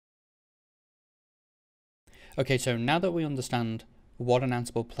Okay, so now that we understand what an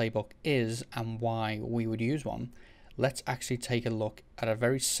Ansible playbook is and why we would use one, let's actually take a look at a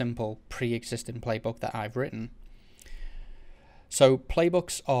very simple pre-existing playbook that I've written. So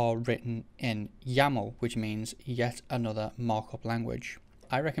playbooks are written in YAML, which means yet another markup language.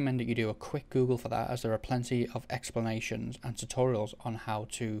 I recommend that you do a quick Google for that, as there are plenty of explanations and tutorials on how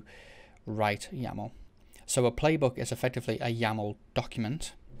to write YAML. So a playbook is effectively a YAML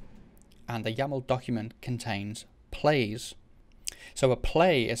document, and the YAML document contains plays. So a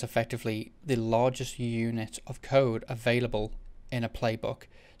play is effectively the largest unit of code available in a playbook.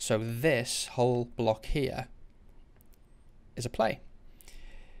 So this whole block here is a play.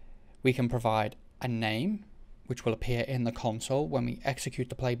 We can provide a name, which will appear in the console when we execute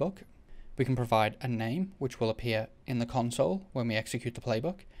the playbook. We can provide a name, which will appear in the console when we execute the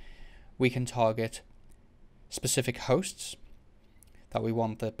playbook. We can target specific hosts that we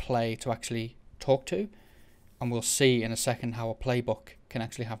want the play to actually talk to. And we'll see in a second how a playbook can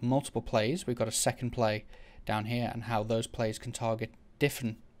actually have multiple plays. We've got a second play down here and how those plays can target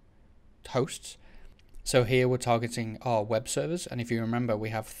different hosts. So here we're targeting our web servers. And if you remember, we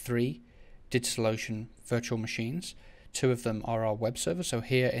have 3 DigitalOcean virtual machines. 2 of them are our web servers. So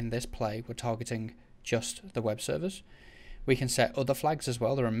here in this play, we're targeting just the web servers. We can set other flags as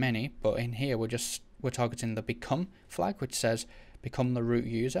well. There are many, but in here we're targeting the become flag, which says become the root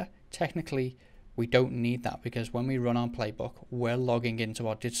user. Technically, we don't need that because when we run our playbook, we're logging into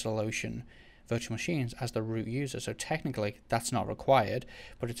our DigitalOcean virtual machines as the root user. So technically, that's not required,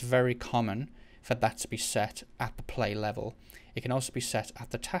 but it's very common for that to be set at the play level. It can also be set at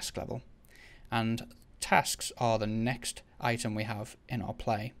the task level. And tasks are the next item we have in our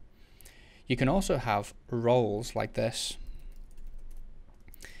play. You can also have roles like this.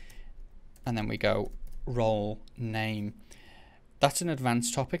 And then we go role name. That's an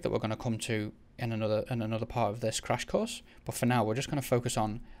advanced topic that we're going to come to in another part of this crash course. But for now, we're just going to focus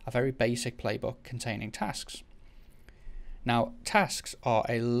on a very basic playbook containing tasks. Now, tasks are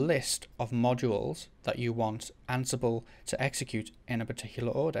a list of modules that you want Ansible to execute in a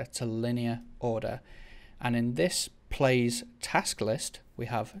particular order, to linear order. And in this play's task list, we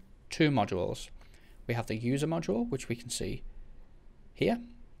have 2 modules. We have the user module, which we can see here.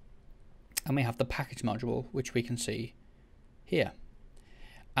 And we have the package module, which we can see here.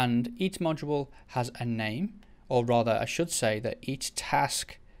 And each module has a name, or rather I should say that each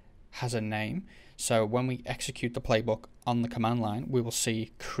task has a name. So when we execute the playbook on the command line, we will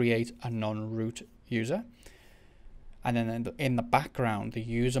see create a non-root user. And then in the background, the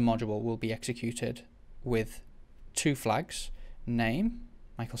user module will be executed with 2 flags, name,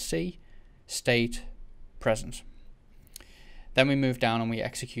 Michael C, state, present. Then we move down and we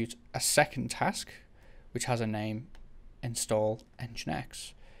execute a second task, which has a name, install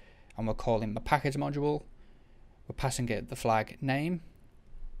nginx. And we're calling the package module. We're passing it the flag name,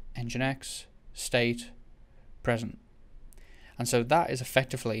 nginx, state, present. And so that is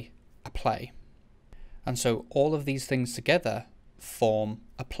effectively a play. And so all of these things together form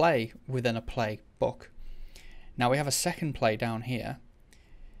a play within a playbook. Now we have a second play down here,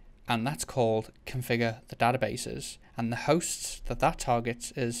 and that's called configure the databases. And the hosts that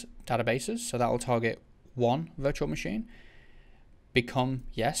targets is databases. So that will target 1 virtual machine. Become,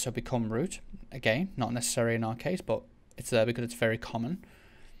 yes, so become root. Again, not necessary in our case, but it's there because it's very common.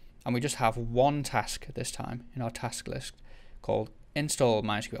 And we just have 1 task this time in our task list called install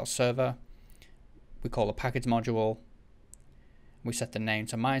MySQL server. We call the package module. We set the name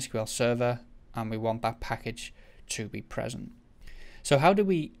to MySQL server, and we want that package to be present. So how do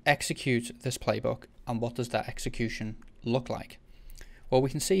we execute this playbook, and what does that execution look like? Well, we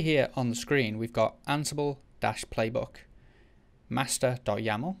can see here on the screen, we've got Ansible-playbook,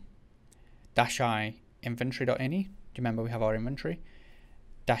 master.yaml, -i inventory.ini. Do you remember we have our inventory?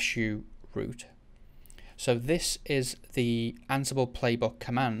 -u root. So this is the Ansible playbook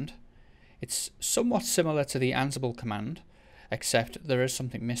command. It's somewhat similar to the Ansible command, except there is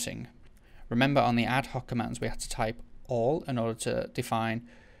something missing. Remember, on the ad hoc commands, we had to type all in order to define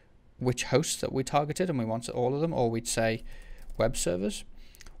which hosts that we targeted, and we wanted all of them, or we'd say web servers.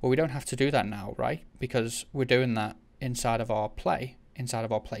 Well, we don't have to do that now, right? Because we're doing that inside of our play, inside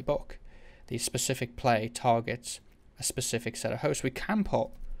of our playbook. The specific play targets a specific set of hosts. We can put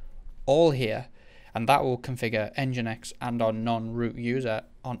all here, and that will configure nginx and our non-root user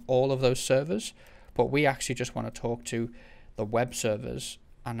on all of those servers. But we actually just want to talk to the web servers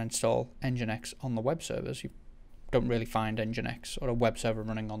and install nginx on the web servers. You don't really find nginx or a web server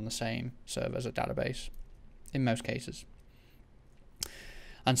running on the same server as a database in most cases.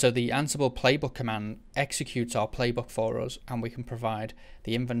 And so the Ansible playbook command executes our playbook for us, and we can provide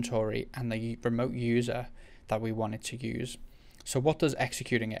the inventory and the remote user that we wanted to use. So what does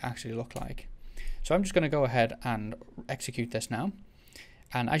executing it actually look like? So I'm just going to go ahead and execute this now.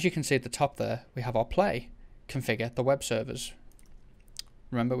 And as you can see at the top there, we have our play, configure the web servers.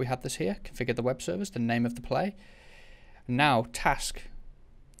 Remember we had this here, configure the web servers, the name of the play. Now task.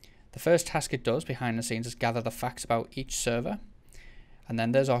 The first task it does behind the scenes is gather the facts about each server. And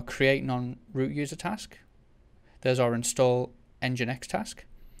then there's our create non-root user task. There's our install nginx task.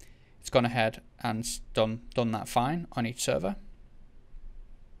 It's gone ahead and done that fine on each server.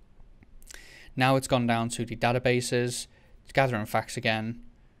 Now it's gone down to the databases, it's gathering facts again,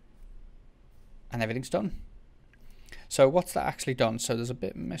 and everything's done. So what's that actually done? So there's a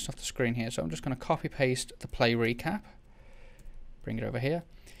bit missed off the screen here, so I'm just going to copy paste the play recap, bring it over here.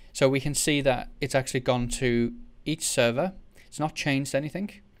 So we can see that it's actually gone to each server. It's not changed anything.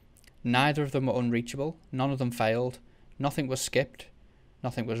 Neither of them were unreachable, none of them failed, nothing was skipped,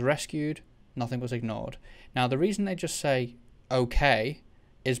 nothing was rescued, nothing was ignored. Now the reason they just say okay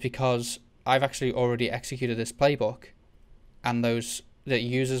is because I've actually already executed this playbook, and the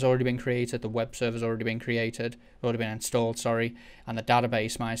user's already been created, the web server's already been created, already been installed, sorry, and the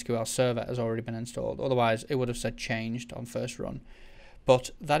database MySQL server has already been installed. Otherwise it would have said changed on first run.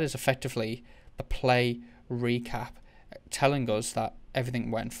 But that is effectively the play recap telling us that everything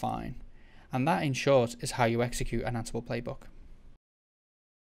went fine. And that in short is how you execute an Ansible playbook.